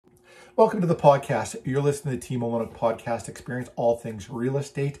Welcome to the podcast. You're listening to the Team Olenek Podcast Experience, all things real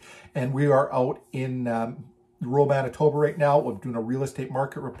estate. And we are out in rural Manitoba right now. We're doing a real estate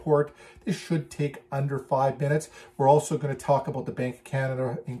market report. This should take under 5 minutes. We're also going to talk about the Bank of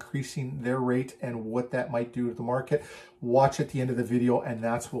Canada increasing their rate and what that might do to the market. Watch at the end of the video, and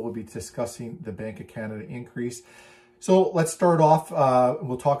that's what we'll be discussing, the Bank of Canada increase. So let's start off.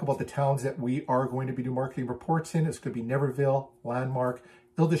 We'll talk about the towns that we are going to be doing marketing reports in. It's going to be Niverville, Landmark,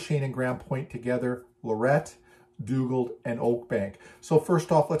 Île-des-Chênes and Grand Point together, Lorette, Dugald, and Oakbank. So first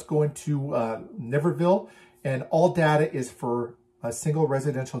off, let's go into Niverville, and all data is for single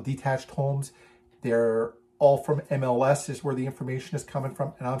residential detached homes. They're all from MLS is where the information is coming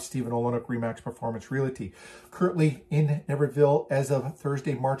from, and I'm Stephen Olenek, Remax Performance Realty. Currently in Niverville, as of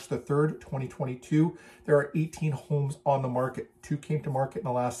Thursday, March the 3rd, 2022, there are 18 homes on the market. 2 came to market in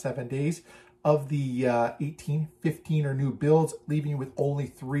the last 7 days. Of the 18, 15 are new builds, leaving you with only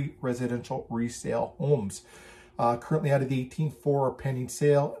 3 residential resale homes. Currently out of the 18, 4 are pending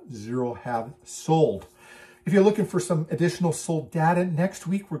sale, 0 have sold. If you're looking for some additional sold data, next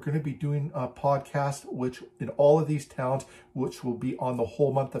week we're going to be doing a podcast which in all of these towns, which will be on the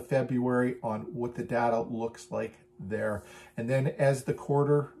whole month of February on what the data looks like there. And then as the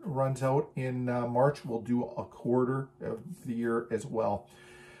quarter runs out in March, we'll do a quarter of the year as well.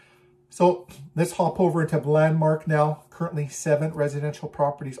 So let's hop over into Landmark now. Currently 7 residential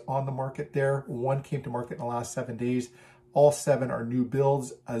properties on the market there. 1 came to market in the last 7 days. All 7 are new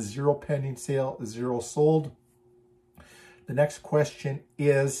builds, 0 pending sale, 0 sold. The next question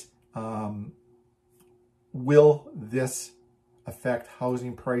is, will this affect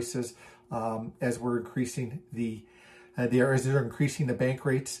housing prices as we're increasing as they're increasing the bank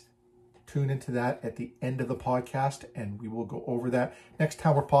rates? Tune into that at the end of the podcast, and we will go over that. Next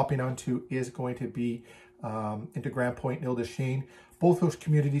town we're popping onto is going to be into Grand Point and Île-des-Chênes. Both those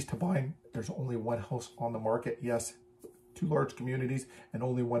communities combined, there's only 1 house on the market. Yes, 2 large communities and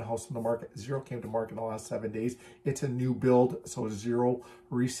only 1 house on the market. 0 came to market in the last 7 days. It's a new build, so 0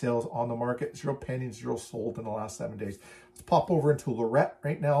 resales on the market, 0 pending, 0 sold in the last 7 days. Let's pop over into Lorette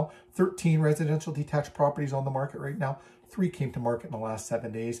right now. 13 residential detached properties on the market right now. 3 came to market in the last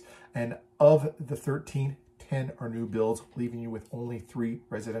 7 days. And of the 13, 10 are new builds, leaving you with only 3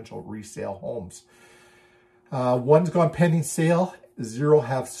 residential resale homes. 1's gone pending sale, 0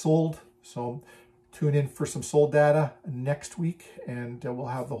 have sold. So tune in for some sold data next week, and we'll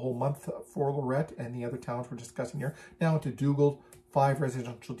have the whole month for Lorette and the other towns we're discussing here. Now into Dugald. 5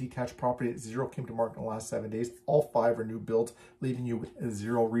 residential detached properties, 0 came to market in the last 7 days. All 5 are new builds, leaving you with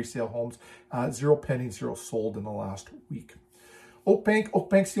 0 resale homes, 0 pending, 0 sold in the last week.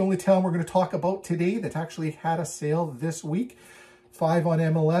 Oakbank's the only town we're going to talk about today that actually had a sale this week. 5 on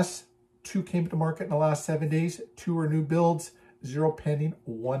MLS, 2 came to market in the last 7 days. 2 are new builds, 0 pending,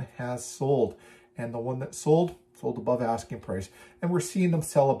 1 has sold. And the one that sold above asking price. And we're seeing them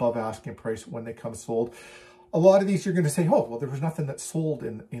sell above asking price when they come sold. A lot of these you're going to say, oh, well, there was nothing that sold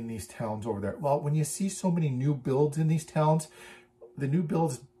in these towns over there. Well, when you see so many new builds in these towns, the new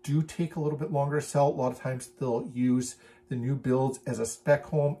builds do take a little bit longer to sell. A lot of times they'll use the new builds as a spec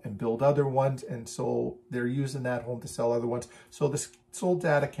home and build other ones. And so they're using that home to sell other ones. So the sold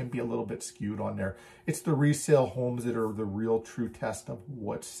data can be a little bit skewed on there. It's the resale homes that are the real true test of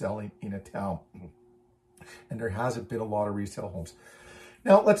what's selling in a town. And there hasn't been a lot of resale homes.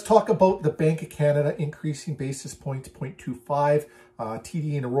 Now, let's talk about the Bank of Canada increasing basis points, 0.25.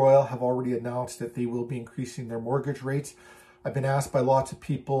 TD and Royal have already announced that they will be increasing their mortgage rates. I've been asked by lots of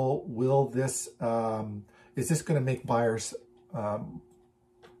people, is this going to make buyers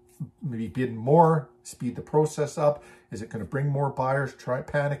maybe bid more, speed the process up? Is it going to bring more buyers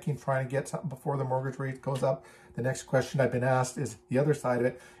panicking, trying to get something before the mortgage rate goes up? The next question I've been asked is the other side of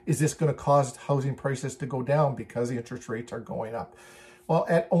it. Is this going to cause housing prices to go down because the interest rates are going up? Well,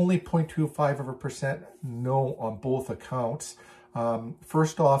 at only 0.25%, no on both accounts.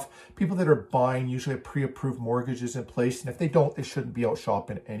 First off, people that are buying usually have pre-approved mortgages in place, and if they don't, they shouldn't be out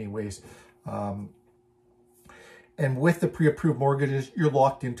shopping anyways. And with the pre-approved mortgages, you're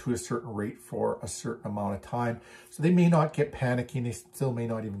locked into a certain rate for a certain amount of time. So they may not get panicky, and they still may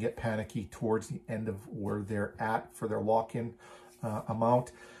not even get panicky towards the end of where they're at for their lock-in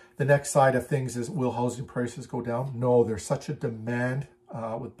amount. The next side of things is, will housing prices go down? No, there's such a demand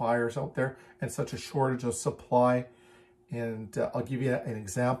with buyers out there and such a shortage of supply. And I'll give you an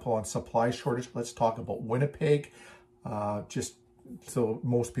example on supply shortage. Let's talk about Winnipeg. Just so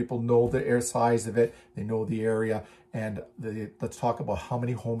most people know the size of it, they know the area. And let's talk about how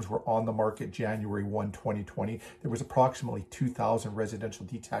many homes were on the market January 1, 2020. There was approximately 2,000 residential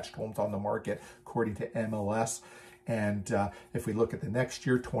detached homes on the market, according to MLS. And if we look at the next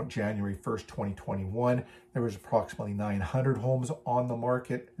year, January 1st, 2021, there was approximately 900 homes on the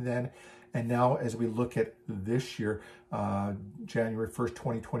market then. And now as we look at this year, January 1st,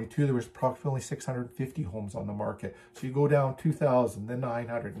 2022, there was approximately 650 homes on the market. So you go down 2,000, then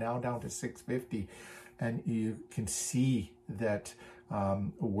 900, now down to 650. And you can see that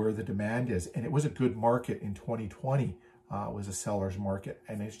where the demand is. And it was a good market in 2020. It was a seller's market,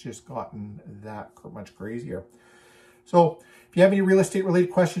 and it's just gotten that much crazier. So if you have any real estate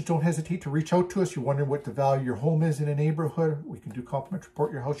related questions, don't hesitate to reach out to us. You're wondering what the value of your home is in a neighborhood, we can do complimentary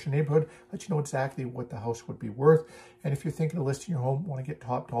report your house, your neighborhood, let you know exactly what the house would be worth. And if you're thinking of listing your home, want to get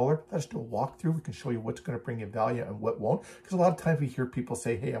top dollar, let us do a walkthrough. We can show you what's going to bring you value and what won't. Because a lot of times we hear people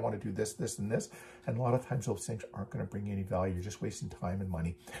say, hey, I want to do this, this, and this. And a lot of times those things aren't going to bring you any value. You're just wasting time and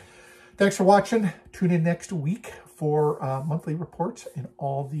money. Thanks for watching. Tune in next week for monthly reports in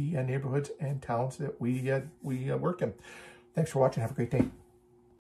all the neighborhoods and towns that we work in. Thanks for watching. Have a great day.